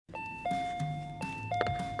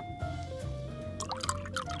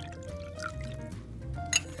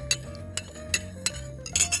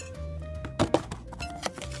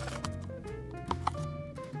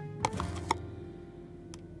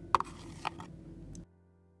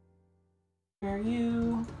Hear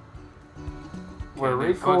you. We're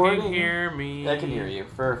recording. Fucking hear me? I can hear you.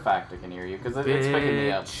 For a fact, I can hear you because it's picking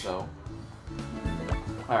me up. So,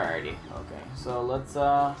 alrighty, okay. So let's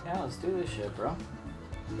let's do this shit, bro.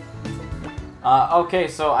 Okay.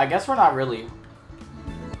 So I guess we're not really.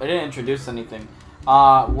 I didn't introduce anything.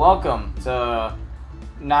 Welcome to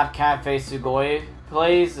not Cafe Sugoi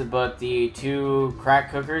plays, but the two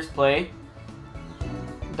crack cookers play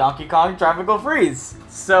Donkey Kong Tropical Freeze.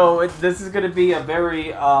 So this is gonna be a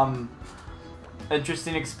very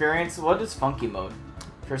interesting experience. What is funky mode?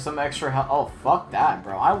 For some extra help. Oh fuck that,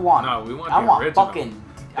 bro! I want. No, we want. I want original. fucking.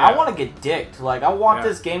 Yeah. I want to get dicked. Like I want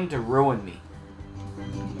this game to ruin me.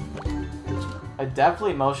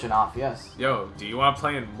 Definitely motion off. Yes. Yo, do you want to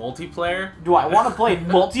play in multiplayer? Do I want to play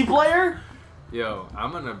multiplayer? Yo,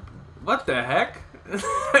 I'm gonna. What the heck?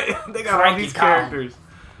 They got Cranky all these Kong. characters.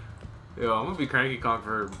 Yo, I'm gonna be Cranky Kong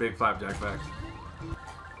for Big Flapjack Facts.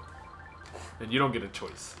 And you don't get a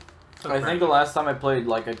choice. I think the last time I played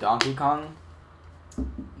like a Donkey Kong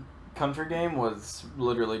country game was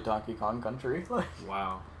literally Donkey Kong Country.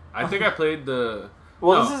 Wow. I think I played the...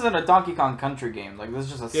 Well, this isn't a Donkey Kong Country game. Like, this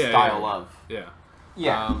is just a style of... Yeah.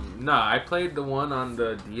 Yeah. Nah, I played the one on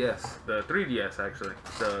the DS. The 3DS, actually.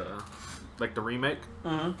 Like, the remake.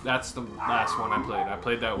 Mm-hmm. That's the last one I played. I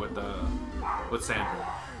played that with Sandra.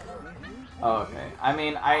 Oh, okay. I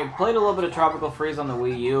mean, I played a little bit of Tropical Freeze on the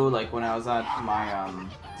Wii U, like, when I was at my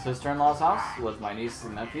sister-in-law's house with my nieces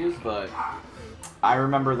and nephews, but I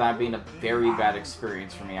remember that being a very bad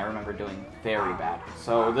experience for me. I remember doing very bad.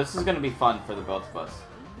 So this is going to be fun for the both of us.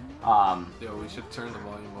 Yo, we should turn the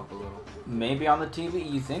volume up a little. Maybe on the TV,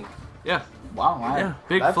 you think? Yeah. Wow. Yeah.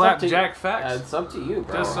 Big Flapjack Facts. It's up to you,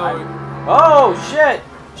 bro. Just so Oh, shit!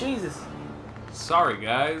 Jesus. Sorry,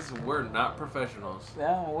 guys. We're not professionals.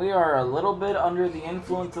 Yeah, we are a little bit under the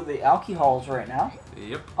influence of the alcohols right now.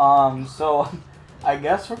 Yep. So I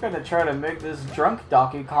guess we're gonna try to make this drunk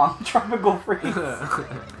Donkey Kong Tropical Freeze.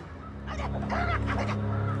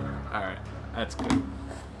 Alright, that's good.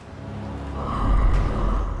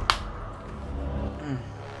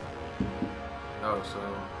 Oh, so...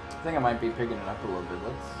 I think I might be picking it up a little bit.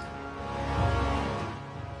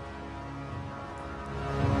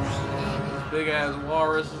 Big ass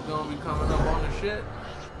walrus is gonna be coming up on the shit.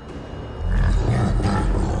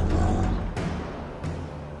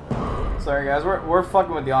 Sorry guys, we're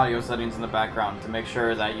fucking with the audio settings in the background to make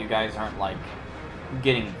sure that you guys aren't like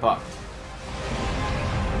getting fucked.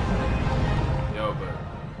 Yo, but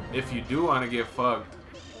if you do want to get fucked,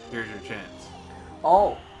 here's your chance.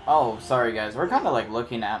 Oh, sorry guys. We're kind of like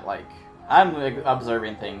looking at like I'm like,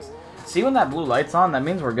 observing things. See when that blue light's on? That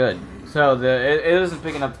means we're good. So it isn't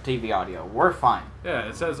picking up the TV audio. We're fine. Yeah,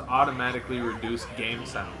 it says automatically reduce game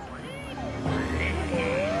sound.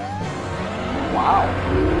 Wow.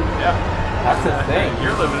 Yeah. That's a thing.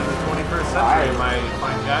 You're living in the 21st century, my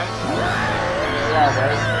fine guy. Yeah,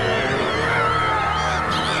 guys.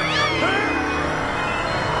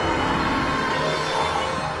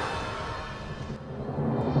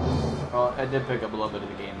 Well, I did pick up a little bit of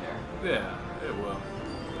the game there. Yeah, it will.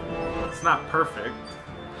 It's not perfect.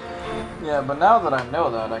 Yeah, but now that I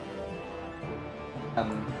know that, I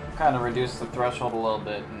can kind of reduce the threshold a little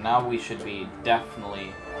bit, and now we should be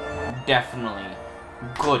definitely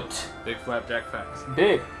good. Big Flapjack Facts.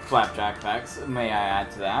 Big Flapjack Facts, may I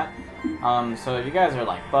add to that. So if you guys are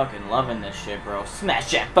like fucking loving this shit, bro,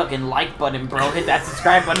 smash that fucking like button, bro. Hit that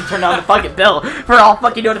subscribe button, turn on the fucking bell for all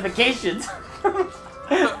fucking notifications. From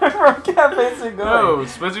Cafe Sugoi. No,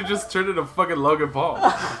 Spencer just turned into fucking Logan Paul.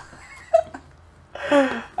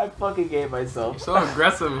 I fucking gave myself. You're so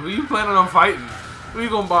aggressive. Who you planning on fighting? Who you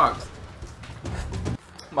gonna box?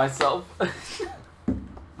 Myself.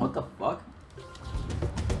 What the fuck?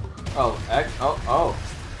 Oh.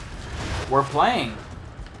 We're playing.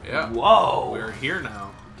 Yeah. Whoa. We're here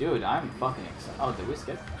now. Dude, I'm fucking excited. Oh, did we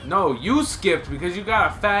skip? No, you skipped because you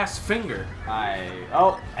got a fast finger. Fucking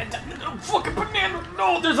banana.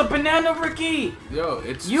 No, there's a banana, Ricky. Yo,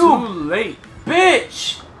 it's too late.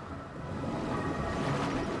 Bitch.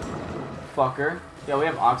 Fucker. Yeah, we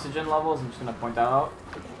have oxygen levels. I'm just gonna point that out.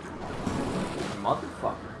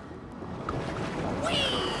 Motherfucker.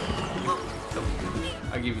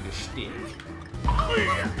 I give you the stick.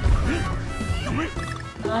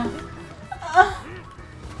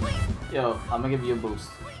 Yo, I'm gonna give you a boost.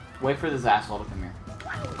 Wait for this asshole to come here.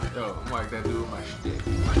 Yo, I'm like that dude with my stick.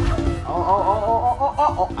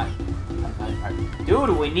 Oh.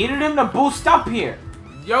 Dude, we needed him to boost up here.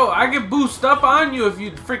 Yo, I can boost up on you if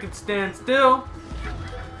you freaking stand still.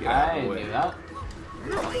 Get out of the way. I knew that.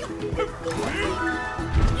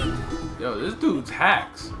 Yo, this dude's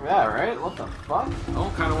hacks. Yeah, right? What the fuck? I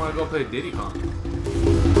don't kind of want to go play Diddy Kong.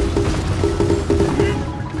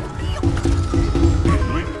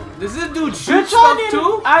 Does this dude shoot stuff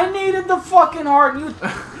too? I needed the fucking heart. You.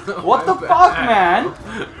 What the fuck, man?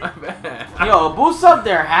 My bad. Yo, boost up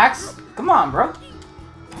there, hacks. Come on, bro.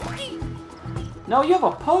 No, you have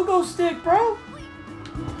a pogo stick, bro.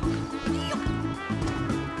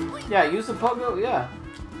 Yeah, use the pogo. Yeah.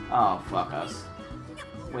 Oh, fuck us.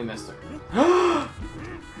 We missed her.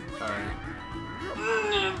 Alright.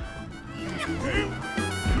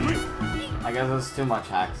 I guess that's too much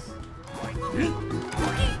hacks.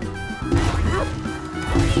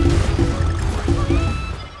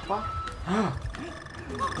 Fuck.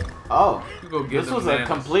 Oh, Go get this was a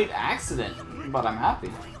complete accident, but I'm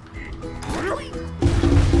happy.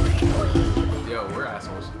 Yo, we're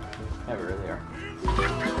assholes. Yeah, we really are.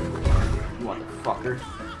 Motherfucker.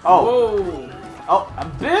 Oh. Whoa. Oh,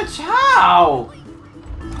 bitch, how?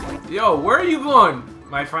 Yo, where are you going,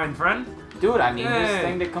 my friend? Dude, I need this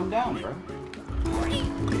thing to come down, bro.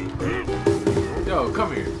 Yo,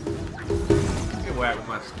 come here. Get whacked with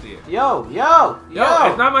my stick. Yo,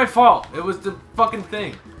 it's not my fault. It was the fucking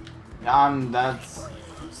thing. That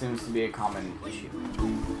seems to be a common issue.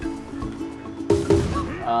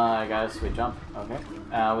 I got a sweet jump. Okay.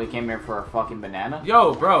 We came here for a fucking banana.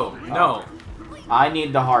 Yo, bro, no. I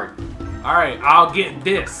need the heart. Alright, I'll get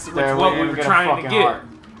this, which is what we were trying to get. Heart.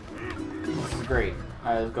 This is great.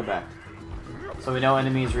 Alright, let's go back. So we know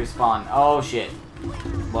enemies respawn. Oh, shit.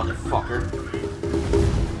 Motherfucker.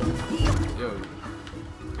 Yo.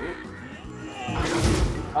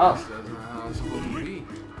 Oh. That's not how it's supposed to be.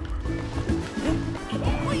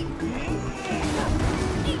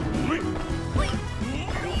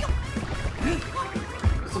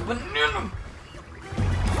 It's a banana.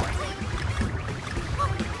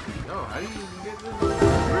 Yo, how do you even get this? Oh,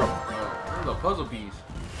 there's a puzzle piece.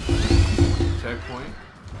 Checkpoint.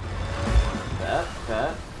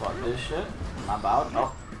 Bet. Fuck this shit. I'm about.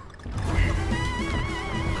 Oh.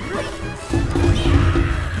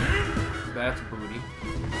 That's booty.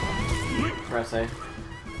 Press A.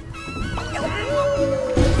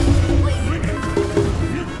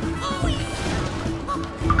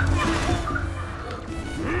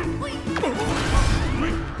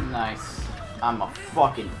 Nice. I'm a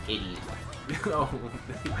fucking idiot. Oh,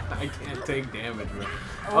 I can't take damage, bro.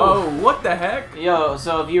 Oh, what the heck? Yo,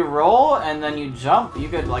 so if you roll and then you jump, you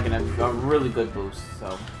get like a really good boost,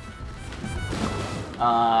 so.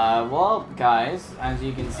 Well, guys, as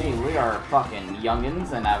you can see, we are fucking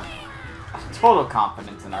youngins and have total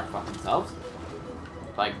confidence in our fucking selves.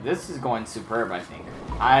 Like, this is going superb, I think.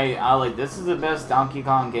 I like, this is the best Donkey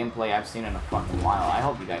Kong gameplay I've seen in a fucking while. I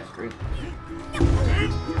hope you guys agree.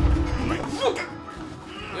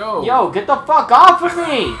 Yo, get the fuck off of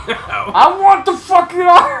me! I want the fucking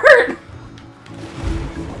art!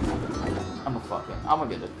 I'm gonna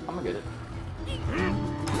get it.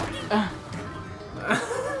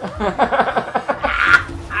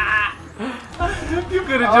 You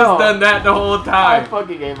could have just done that the whole time. I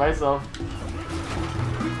fucking gave myself.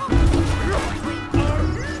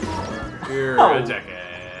 You're a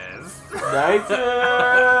jackass. Nice.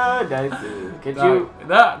 Could you?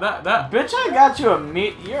 That. Bitch, I got you a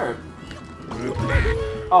meat. You're.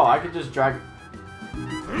 Oh, I could just drag.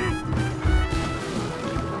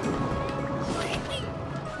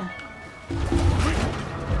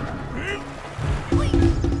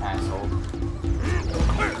 Asshole.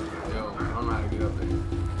 Yo, I don't know how to get up there.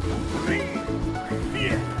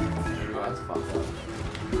 Oh, that's fucked up.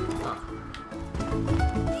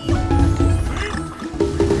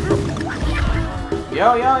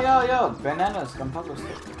 Yo. Bananas, come publish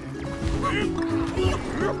it.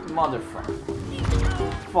 Motherfucker.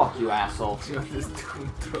 Fuck you, asshole. Yo, this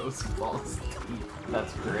dude throws false teeth.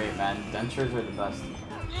 That's great, man. Dentures are the best.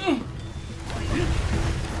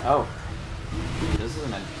 Oh. This is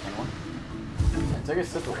an interesting one. I took a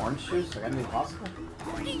sip of orange juice, so that gonna be possible?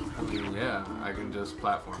 I mean, yeah, I can just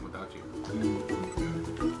platform without you.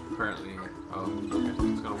 Apparently, okay,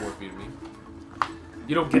 it's gonna work for you to me.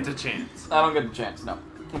 You don't get the chance. I don't get the chance, no.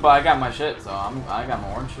 But I got my shit, so I got my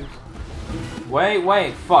orange juice.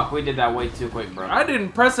 Wait, fuck, we did that way too quick, bro. I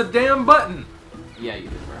didn't press a damn button. Yeah, you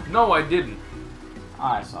did, bro. No, I didn't.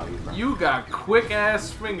 I saw you, bro. You got quick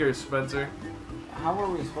ass fingers, Spencer. How were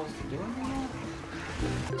we supposed to do it?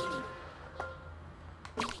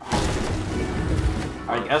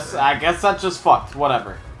 I guess that's just fucked.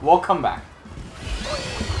 Whatever. We'll come back.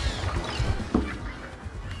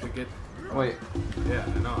 Wait. Yeah, I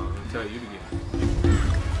know. I'm gonna tell you to get.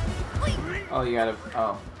 Oh, you gotta.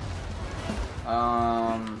 Oh.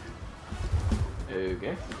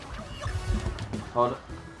 Okay. Hold up.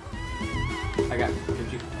 I got.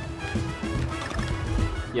 Could you?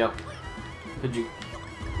 Yo. Could you?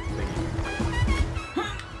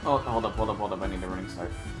 Oh, hold up. I need a running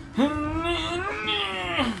start.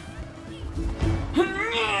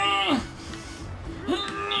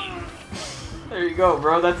 There you go,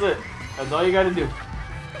 bro. That's it. That's all you gotta do.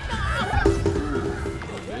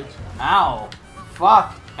 Ow.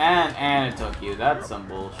 Fuck. And it took you. That's some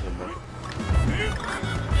bullshit, bro.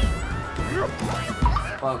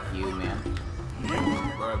 Fuck you, man.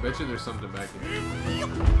 Bro, I bet you there's something back in here.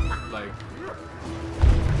 Like...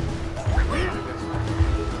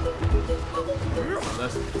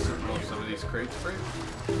 Unless some of these crates break.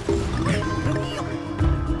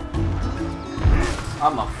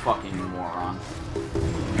 I'm a fucking moron.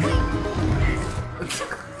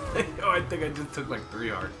 Oh, I think I just took like 3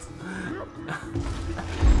 hearts.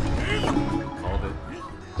 Called it.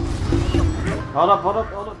 Hold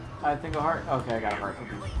up. I think a heart. Okay, I got a heart.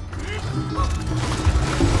 Okay.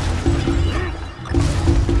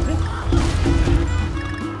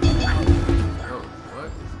 Oh,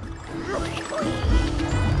 what?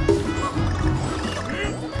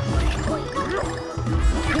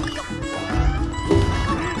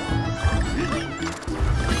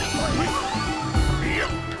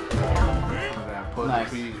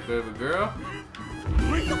 Nice. Baby girl.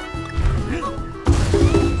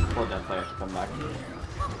 Hold that player to come back.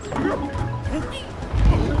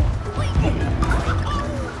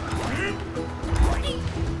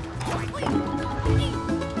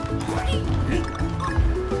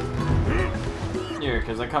 Here,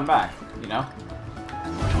 because I come back, you know?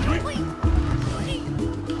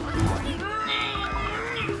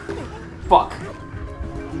 Fuck.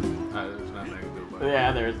 There's nothing I can do about it.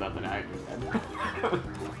 Yeah, there is nothing I understand.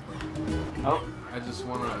 Oh. I just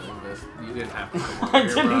want to invest. You didn't have to come I over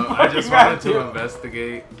here, didn't bro. I just fucking wanted have to to.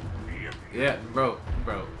 investigate. Yeah, bro.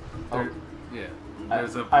 Oh. Yeah.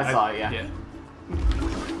 There's I saw it, yeah. Yeah.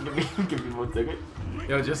 Give me 1 second.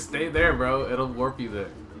 Yo, just stay there, bro. It'll warp you there.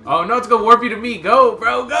 Oh, no, it's gonna warp you to me. Go,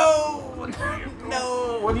 bro, go!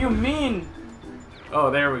 No! What do you mean? Oh,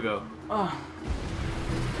 there we go. Oh.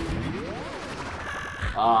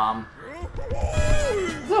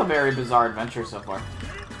 This is a very bizarre adventure so far.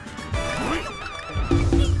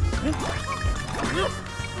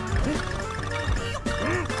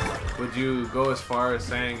 Would you go as far as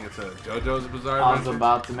saying it's a JoJo's Bizarre I was Adventure?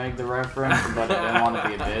 about to make the reference, but I didn't want to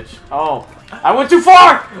be a bitch. Oh, I went too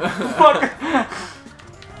far! Fuck!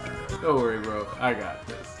 Don't worry, bro. I got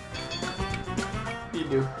this. You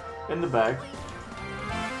do. In the bag.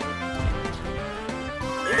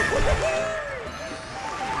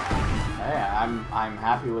 Hey, I'm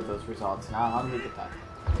happy with those results. Now, how did we get that?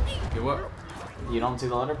 Get what? You don't see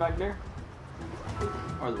the letter back there?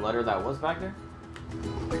 Or the letter that was back there?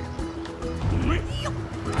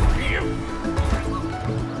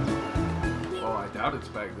 Oh, I doubt it's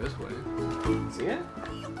back this way. See it?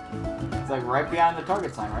 It's like right behind the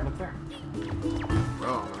target sign, right up there.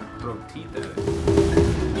 Bro, I'm gonna throw teeth at it.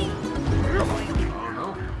 Oh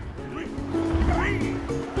no.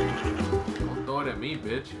 Don't throw it at me,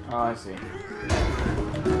 bitch. Oh, I see.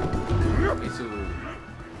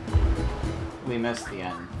 We missed the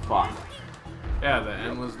end. Fuck. Yeah, the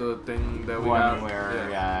end was the thing that we One got. where Yeah.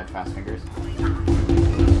 we got fast fingers.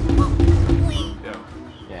 Yeah.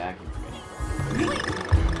 Yeah, I keep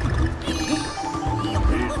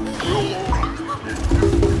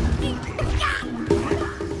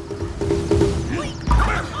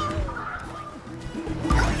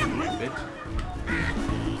Bitch.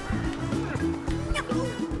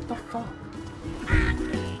 What the fuck?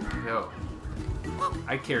 Yo.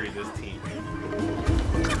 I carry this team.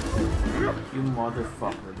 You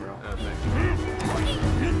motherfucker, bro. Oh, thank you.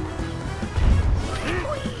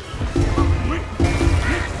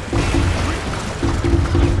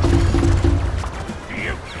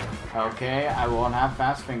 Okay, I won't have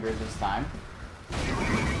fast fingers this time.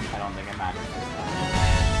 I don't think it matters this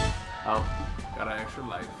time. Oh. Got an extra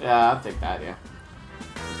life. Yeah, I'll take that, yeah.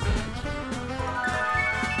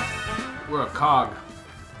 We're a cog.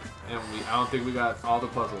 And I don't think we got all the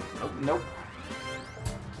puzzles. Nope. Nope.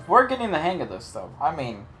 We're getting the hang of this, though. I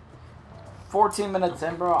mean, 14 minutes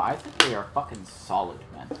in, bro, I think we are fucking solid,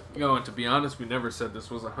 man. Yo, and to be honest, we never said this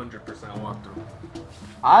was 100% walkthrough.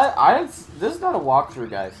 This is not a walkthrough,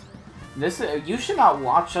 guys. You should not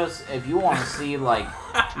watch us if you want to see, like,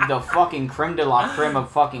 the fucking creme de la creme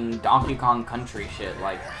of fucking Donkey Kong Country shit.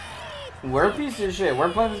 Like, we're a piece of shit.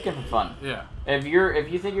 We're playing this game for fun. Yeah. If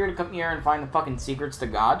you think you're gonna come here and find the fucking secrets to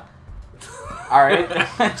God, alright?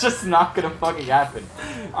 It's just not gonna fucking happen.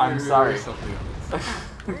 I'm sorry.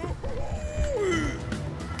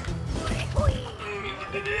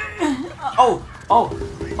 Oh! Oh!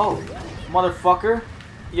 Oh! Motherfucker!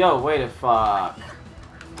 Yo, wait a fuck.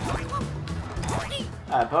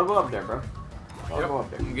 Alright, go up there, bro. Go up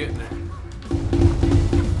there. I'm getting there.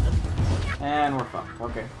 And we're fucked.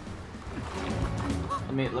 Okay.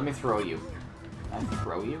 Let me throw you. Can I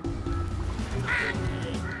throw you?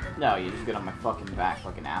 No, you just get on my fucking back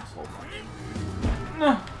like an asshole.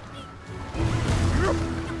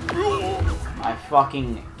 I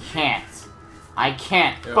fucking can't. I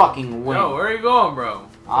can't fucking win. Yo, where are you going, bro?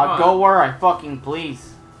 I'll go where I fucking please.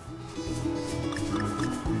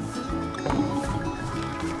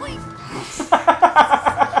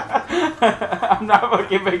 I'm not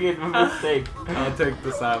fucking making a mistake. I'll take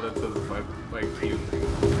the silence as my cue.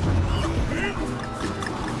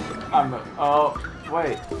 Oh,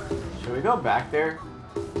 wait. Should we go back there?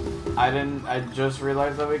 I just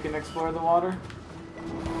realized that we can explore the water.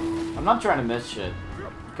 I'm not trying to miss shit.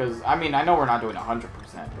 Because, I mean, I know we're not doing 100%,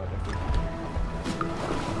 but if we can.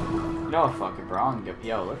 You know what, fuck it, bro.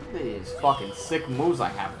 Yo, look at these fucking sick moves I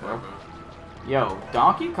have, bro. Yo,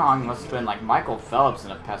 Donkey Kong must have been like Michael Phelps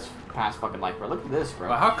in a past fucking life, bro. Look at this, bro.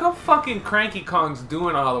 But how come fucking Cranky Kong's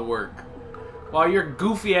doing all the work while your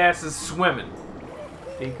goofy ass is swimming?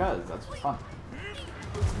 Because that's fun.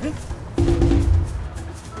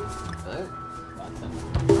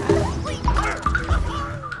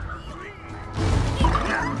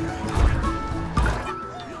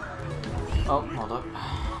 Oh, hold up.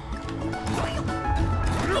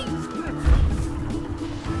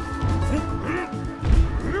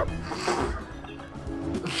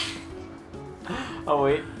 Oh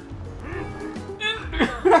wait.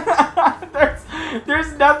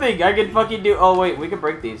 There's nothing I can fucking do. Oh wait, we can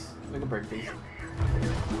break these. We can break these.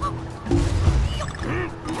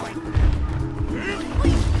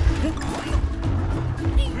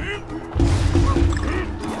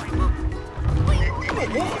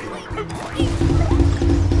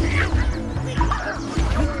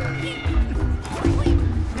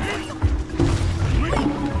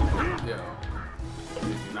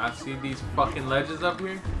 See these fucking ledges up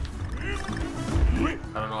here? I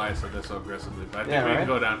don't know why I said that so aggressively, but I think we can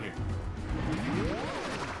go down here.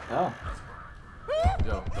 Oh.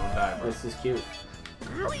 Yo, don't die, bro. This is cute.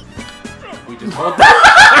 We just hold that.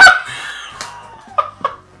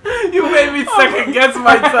 You made me second guess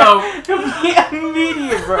myself.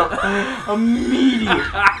 Immediate, bro. Immediate.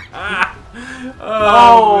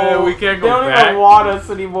 Oh, man, we can't go back. They don't even want us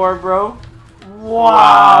anymore, bro.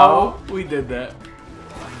 Wow. We did that.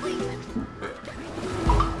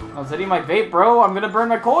 I was hitting my vape, bro. I'm gonna burn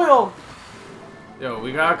my coil. Yo,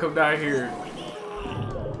 we gotta come down here.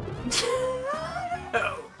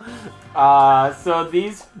 So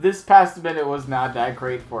this past minute was not that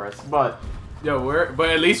great for us, but yo, but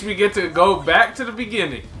at least we get to go back to the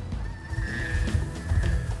beginning.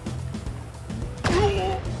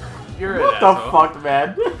 You're what the fuck,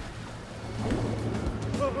 man?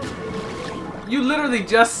 You literally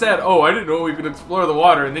just said, "Oh, I didn't know we could explore the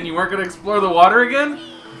water," and then you weren't gonna explore the water again.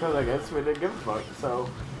 Because I guess we didn't give a fuck. So,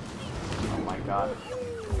 oh my god.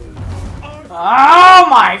 Oh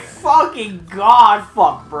my fucking god,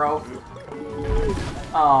 fuck, bro.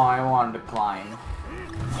 Oh, I wanted to climb.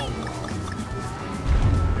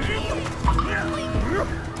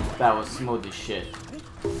 That was smooth as shit.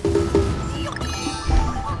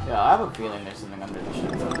 Yeah, I have a feeling there's something under the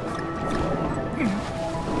shit though.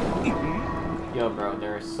 Yo, bro,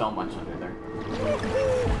 there is so much under there.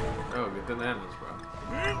 Oh, get the bananas, bro.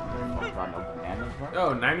 Oh god, no bananas, bro?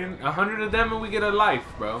 Yo, 100 of them and we get a life,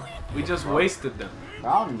 bro. We just wasted them.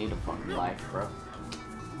 Bro, I don't need a fucking life, bro.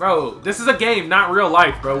 Bro, this is a game, not real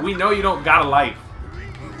life, bro. We know you don't got a life.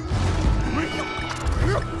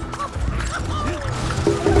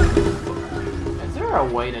 Is there a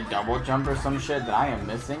way to double jump or some shit that I am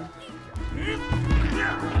missing?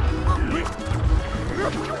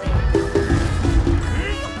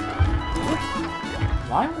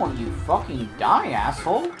 Why won't you fucking die,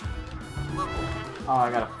 asshole? Oh,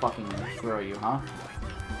 I gotta fucking throw you, huh?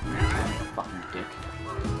 Fucking dick.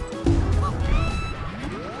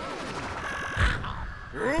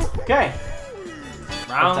 Okay.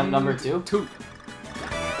 Round attempt number 2. 2.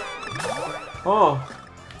 Oh.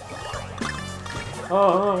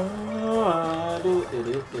 Oh.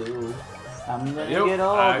 I'm gonna get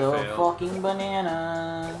all the fucking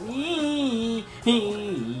bananas.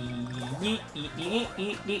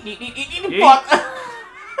 Fuck.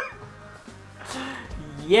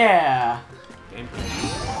 Yeah.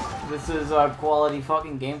 Gameplay. This is quality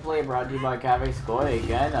fucking gameplay brought to you by Cafe Sugoi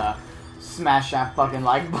again. Smash that fucking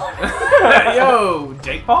like button. Yo,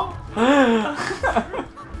 Jake Paul.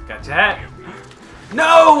 Got your hat.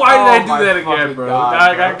 No! Why did I do my that again, fucking bro? God, Now I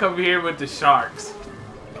bro. gotta come here with the sharks.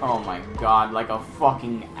 Oh my god, like a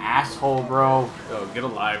fucking asshole, bro. Yo, get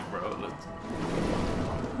alive, bro. Let's...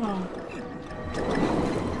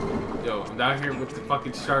 Yo, I'm down here with the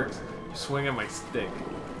fucking sharks swinging my stick.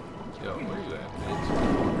 Yo, where you at,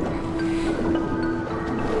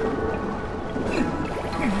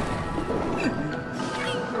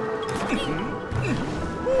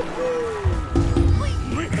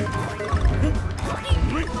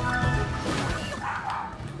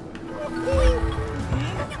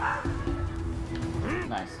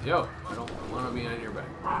 Nice. Yo, I don't want to be on your back.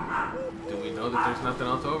 Do we know that there's nothing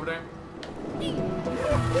else over there?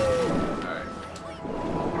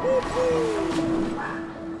 Alright.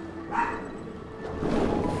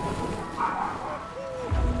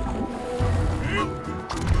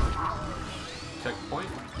 Checkpoint.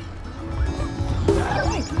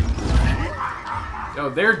 Yo,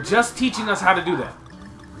 they're just teaching us how to do that.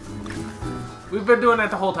 We've been doing that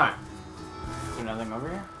the whole time. Is there nothing over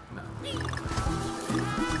here? No.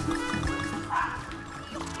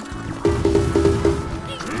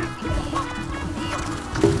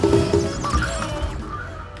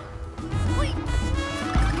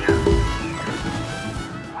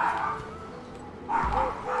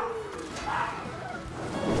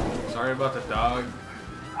 Sorry about the dog.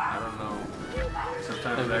 I don't know.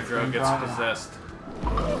 Sometimes that girl gets possessed.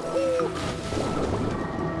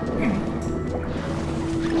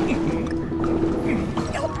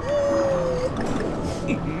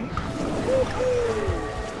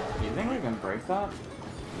 You think we can break that?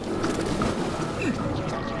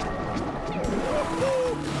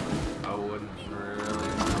 I wouldn't really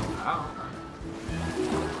know how.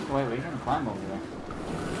 Wait, we can climb over there.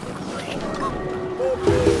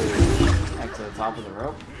 Like to the top of the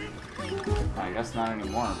rope? I guess not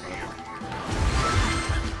anymore, but...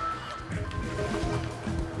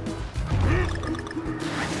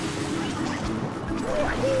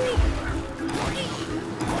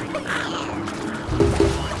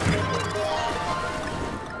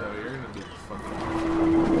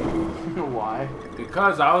 Why?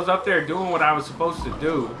 Because I was up there doing what I was supposed to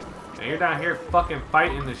do, and you're down here fucking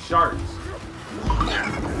fighting the sharks.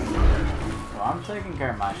 Well, I'm taking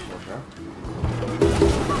care of my shit, bro.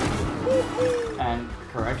 And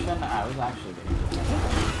correction, I was actually getting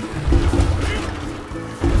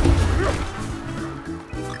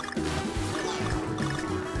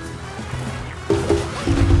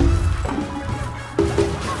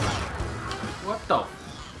What the?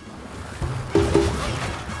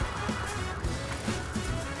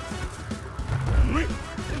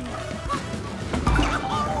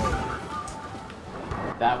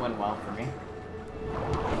 That went well for me.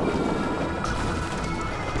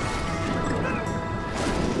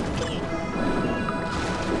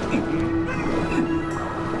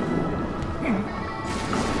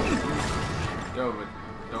 Yo, but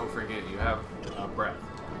don't forget, you have a breath.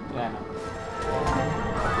 Yeah, I know.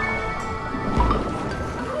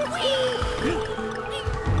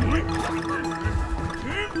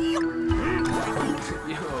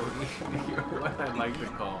 Yo, you're what I like to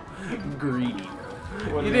call greedy.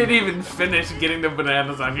 What You is didn't it? even finish getting the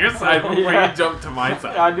bananas on your side before Yeah. you jumped to my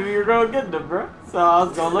side. I knew you were going to get them, bro. So I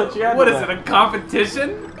was going to let you handle What is that. it, a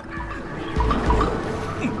competition?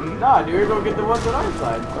 Nah, I knew you were going to get the ones on our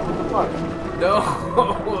side. So what the fuck? No.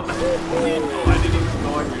 I didn't even go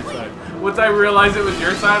on your side. Once I realized it was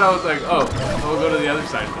your side, I was like, oh, we'll go to the other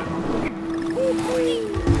side then.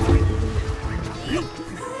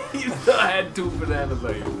 You still had 2 bananas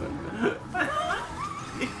on your side.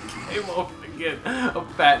 You came over to get a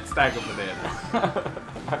fat stack of bananas.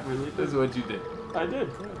 I really This is did. what you did. I did.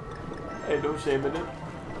 Ain't no shame in it.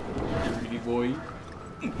 Greedy boy.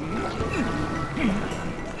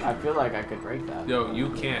 I feel like I could break that. Yo, you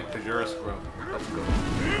can't, because you're a scrub. Let's go.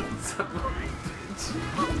 Son of a bitch.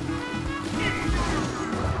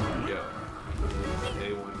 Yo.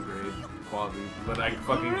 A1 grade quality, but I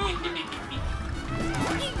fucking...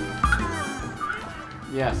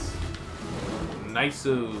 Yes.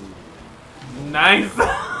 Nice-oo. Nice!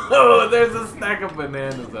 Oh, there's a stack of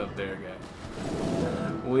bananas up there, guys.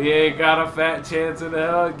 We ain't got a fat chance in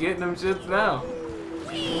hell of getting them shits now.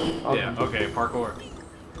 Okay. Yeah, okay, parkour.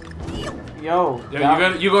 Yo. Yo,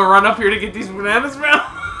 you gonna run up here to get these bananas, bro?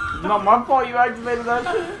 Not my fault you activated that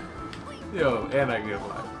shit. Yo, and I get a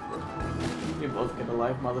life. You both get a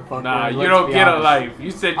life, motherfucker. Nah, Let's you don't be get a honest. life.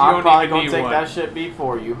 You said you I'm don't probably even gonna need take one. that shit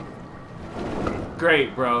before you.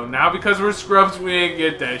 Great, bro. Now because we're scrubs, we ain't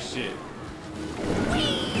get that shit.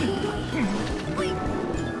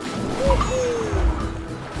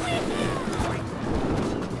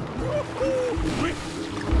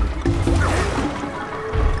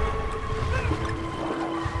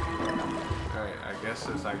 guess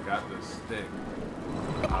since I got the stick.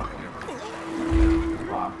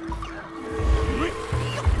 Wow.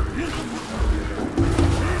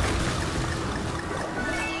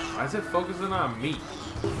 Why is it focusing on me?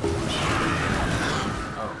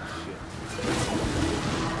 Oh shit.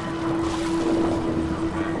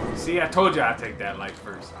 See, I told you I'd take that life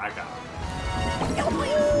first. I got it.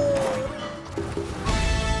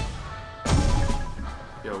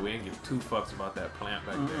 Yo, we didn't give 2 fucks about that plant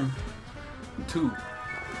back there. 2.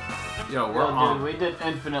 Yo, we're on. Dude, we did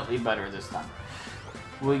infinitely better this time.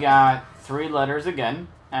 We got 3 letters again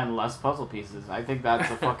and less puzzle pieces. I think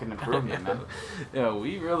that's a fucking improvement, man. Yeah,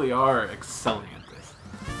 we really are excelling at this.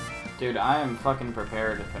 Dude, I am fucking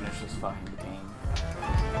prepared to finish this fucking game.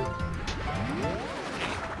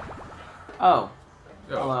 Oh.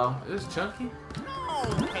 Yo, hello. Is this Chunky?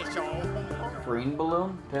 Green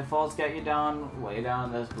balloon? Pitfalls get you down, way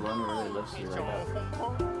down. This balloon really lifts you right up.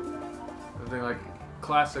 Something like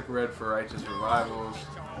classic red for righteous revivals.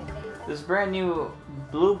 This brand new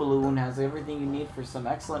blue balloon has everything you need for some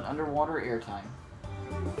excellent underwater airtime.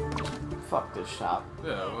 Fuck this shop.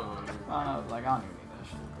 Yeah, well, like, I don't even need that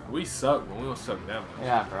shit, bro. we suck, but we don't suck that much.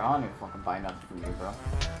 Yeah, bro, I don't even fucking buy nothing from you, bro.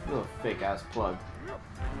 You little fake ass plug.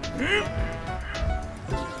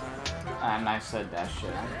 And I said that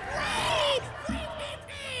shit.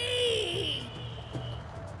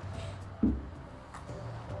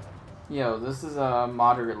 Yo, this is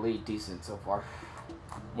moderately decent so far.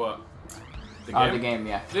 What? The game? The game,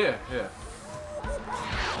 yeah. Yeah, yeah.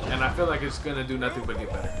 And I feel like it's gonna do nothing but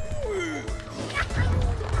get better.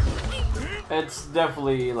 It's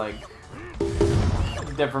definitely, like,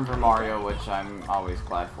 different from Mario, which I'm always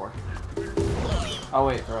glad for. Oh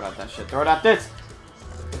wait, throw it at that shit. Throw it at this!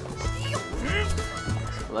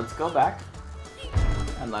 Let's go back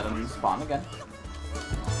and let him spawn again.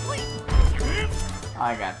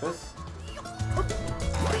 I got this.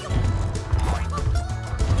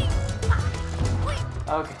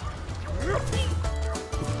 Okay.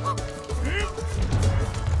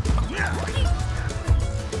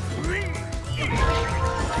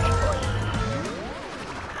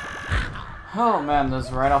 Oh man, this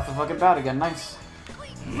is right off the fucking bat again. Nice.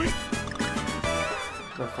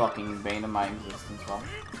 The fucking bane of my existence, bro.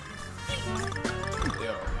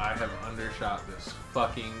 Yo, I have undershot this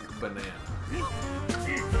fucking banana.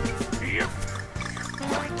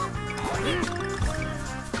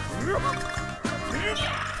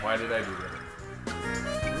 Why did I do that?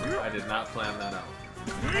 I did not plan that out.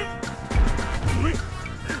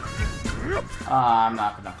 I'm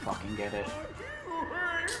not gonna fucking get it.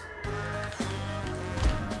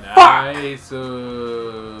 Nice.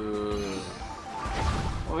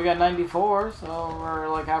 Well, we got 94, so we're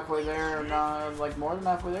like halfway there, not like more than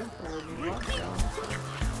halfway there.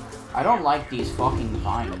 I don't like these fucking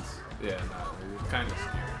vines. Yeah, no, it's kind of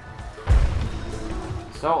scary.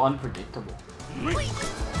 So unpredictable.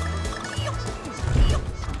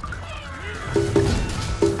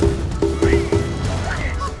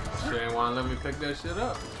 She ain't wanna let me pick that shit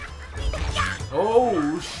up.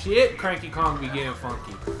 Oh shit, Cranky Kong be getting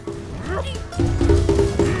funky.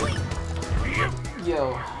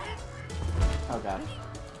 Yo. Oh god.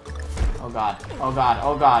 Oh god. Oh god.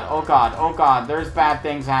 Oh god. Oh god. Oh god. There's bad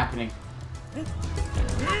things happening.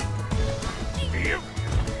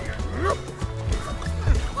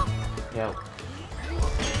 Yo.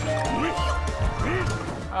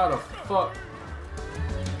 How the fuck?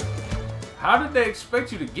 How did they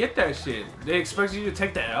expect you to get that shit? They expect you to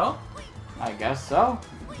take the L? I guess so.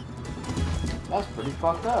 That's pretty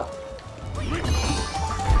fucked up.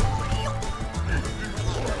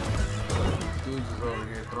 Dudes is over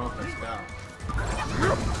here throwing us down.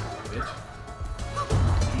 Bitch.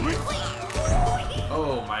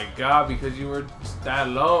 Oh my god, because you were that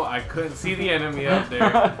low, I couldn't see the enemy up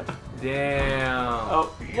there. Damn. Oh.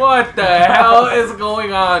 What the hell is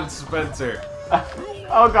going on, Spencer?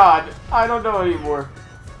 Oh god, I don't know anymore.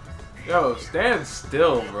 Yo, stand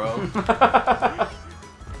still, bro.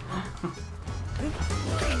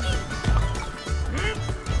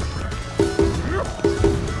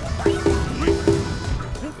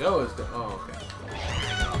 Yo, it's the... Oh, okay.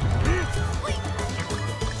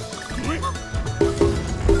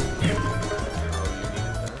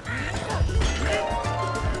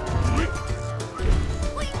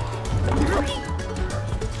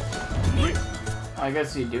 I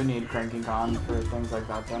guess you do need Cranking Kong for things like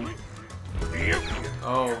that then.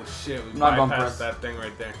 Oh shit, we Not bypassed that thing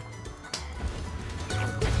right there.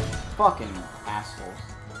 Fucking assholes.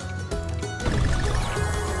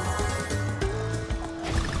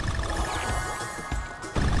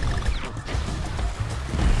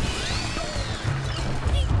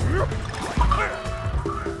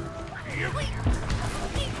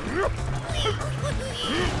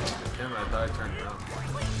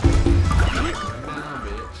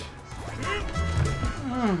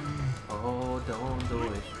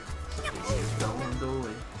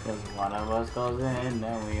 one of us goes in,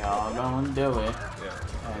 then we all gonna do it. Yeah.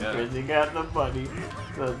 And Chrissy got the buddy.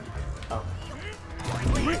 So,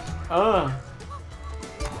 oh.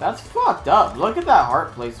 That's fucked up. Look at that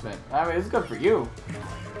heart placement. I mean, it's good for you.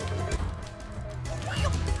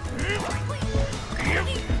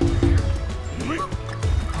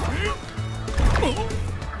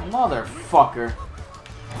 Motherfucker.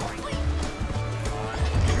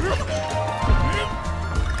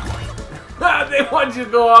 They want you to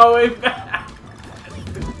go all the way back.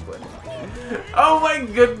 Oh my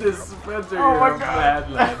goodness, Spencer, Oh you're my a God. bad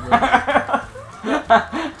lad,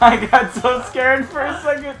 I got so scared for a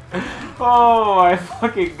second. Oh my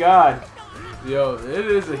fucking God. Yo, it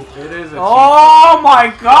is a Oh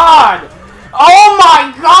my God. Oh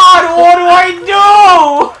my God, what do I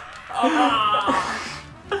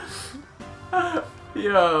do?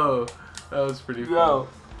 Yo, that was pretty fun. Yo,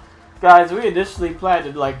 guys, we initially planned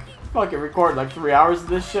to like fucking record like 3 hours of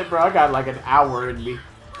this shit, bro. I got like an hour in me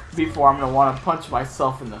before I'm gonna want to punch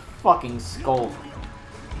myself in the fucking skull.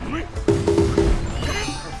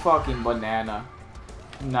 Fucking banana.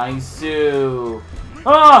 Nice.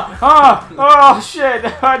 Oh shit!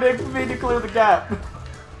 I didn't mean to clear the gap.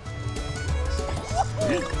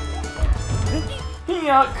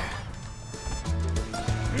 Yuck.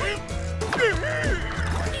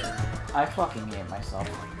 I fucking hate myself.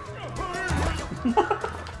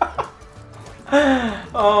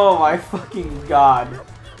 Oh my fucking God.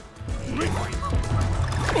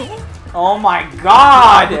 Oh my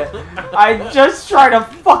God! I just tried to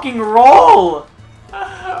fucking roll!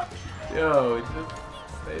 Yo, just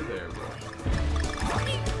stay there, bro.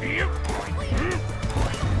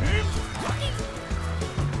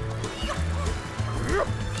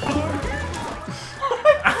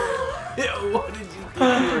 Yo, what did you think you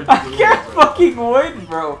were doing, I can't bro? fucking win,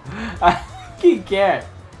 bro. I fucking can't.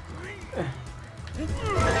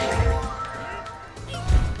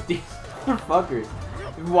 These fuckers.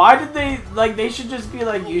 Why did they, like, they should just be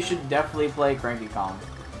like, you should definitely play Cranky Kong.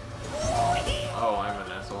 Oh, I'm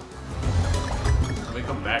an asshole. Let me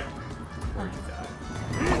come back before you die.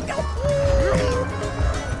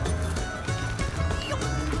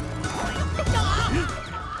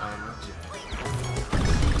 I'm a jet.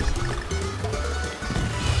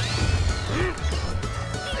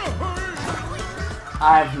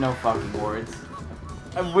 I have no fucking words.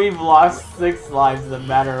 We've lost 6 lives in a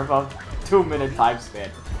matter of a 2-minute time span.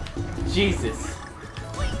 Jesus.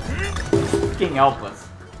 Fucking help us.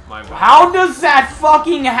 My bad. How does that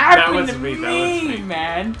fucking happen That was to me, me, that was me.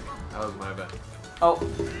 man? That was my bad. Oh.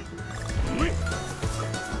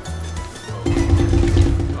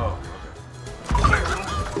 Oh,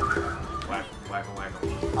 okay. Whack him.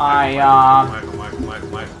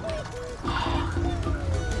 Whack him.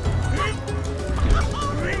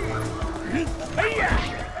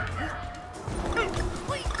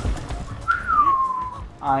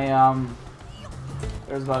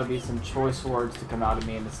 There's about to be some choice words to come out of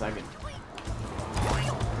me in a second.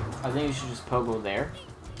 I think you should just pogo there.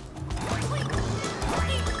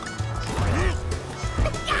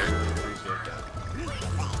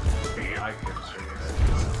 I can show you that.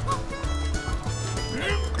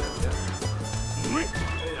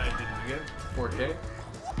 I did it again. 4K.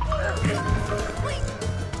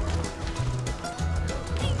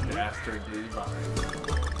 Bastard divine.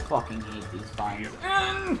 Fucking hate these vines.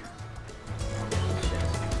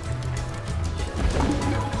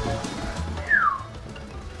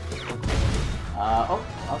 Oh,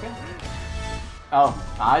 okay. Oh,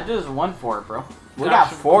 I just won for it, bro. We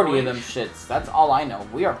got 40 of them shits. That's all I know.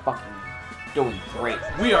 We are fucking doing great.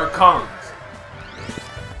 We are Kongs.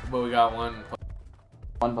 But we got one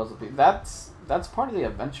puzzle piece. That's part of the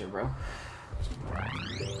adventure, bro.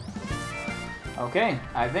 Okay,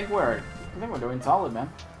 I think we're doing solid, man.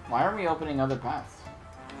 Why aren't we opening other paths?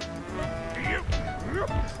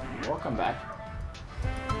 Welcome back.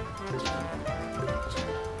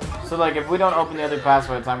 So, like, if we don't open the other paths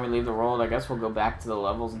by the time we leave the world, I guess we'll go back to the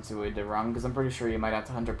levels and see what we did wrong, because I'm pretty sure you might have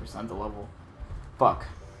to 100% the level. Fuck.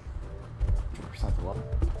 100% the level.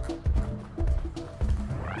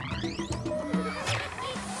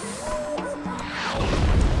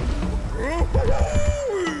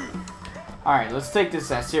 Alright, let's take this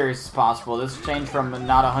as serious as possible. This changed from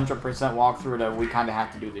not 100% walkthrough to we kind of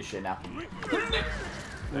have to do this shit now.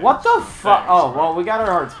 What the fuck? Oh, well, we got our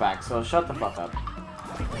hearts back, so shut the fuck up.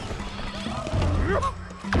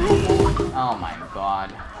 Oh my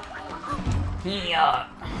god. Yuck.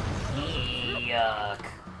 Yuck.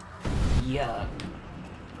 Yuck.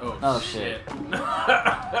 Oh shit.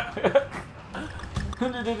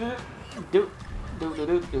 do.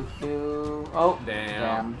 Oh,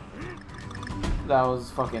 damn. That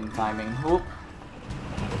was fucking timing. Whoop.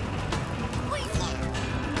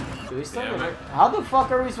 Do we still get it? How the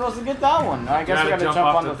fuck are we supposed to get that one? I guess we gotta jump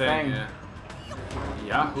on the thing. Yeah.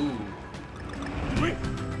 Yahoo!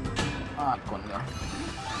 Ah, coño.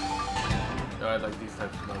 Oh, I like these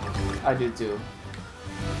types of levels. I do too.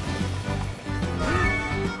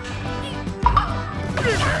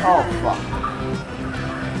 Oh fuck.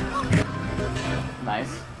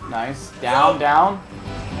 Nice. Nice. Down, down.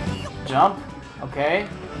 Jump. Okay.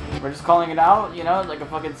 We're just calling it out, you know, like a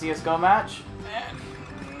fucking CSGO match.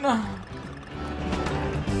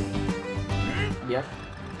 Yep.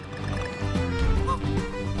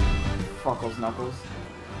 Fuckles knuckles.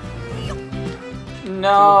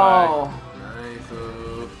 No! Nice.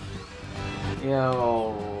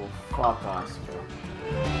 Yo, fuck us, bro.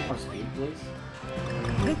 More speed, please.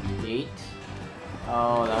 8.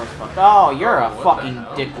 Oh, that was fucked. Oh, you're a fucking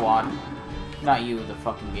dickwad. Not you, the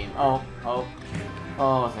fucking game. Oh, oh.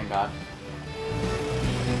 Oh, thank God.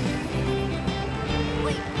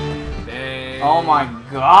 Dang. Oh my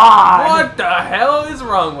God! What the hell is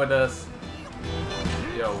wrong with us?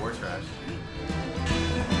 Yo, we're trash.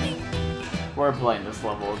 We're playing this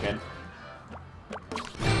level again.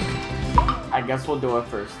 I guess we'll do it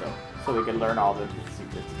first, though, so we can learn all the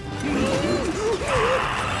secrets.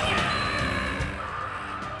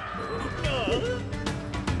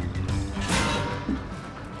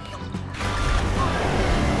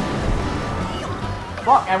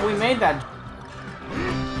 Fuck, and we made that.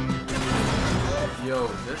 Yo,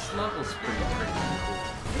 this level's pretty freaking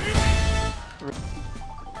cool.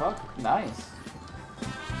 Fuck, nice.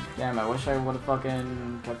 Damn, I wish I would have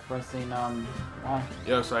fucking kept pressing,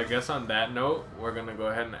 Yo, so I guess on that note, we're gonna go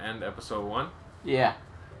ahead and end episode 1. Yeah.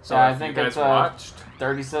 So yeah, if I think you guys it's watched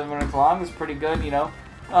 37 minutes long. It's pretty good, you know.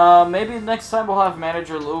 Maybe next time we'll have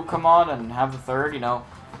Manager Lou come on and have the third, you know.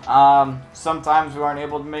 Sometimes we aren't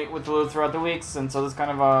able to meet with Lou throughout the weeks, and so this is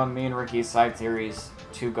kind of me and Ricky's side series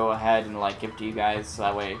to go ahead and like give to you guys, so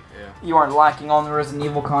that way you aren't lacking on the Resident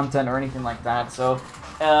Evil content or anything like that. So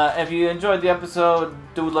if you enjoyed the episode,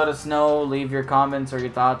 do let us know. Leave your comments or your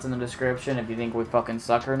thoughts in the description if you think we fucking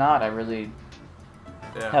suck or not. I really,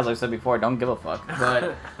 as I said before, don't give a fuck.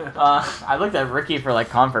 But I looked at Ricky for like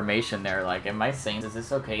confirmation there. Like, am I saying, is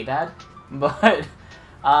this okay, Dad? But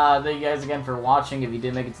thank you guys again for watching. If you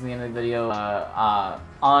did make it to the end of the video,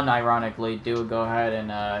 unironically, do go ahead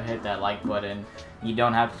and hit that like button. You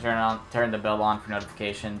don't have to turn the bell on for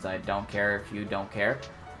notifications. I don't care if you don't care.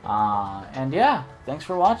 And yeah, thanks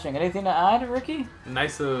for watching. Anything to add, Ricky?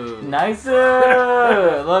 nicer.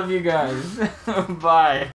 Nicer. Love you guys. Bye.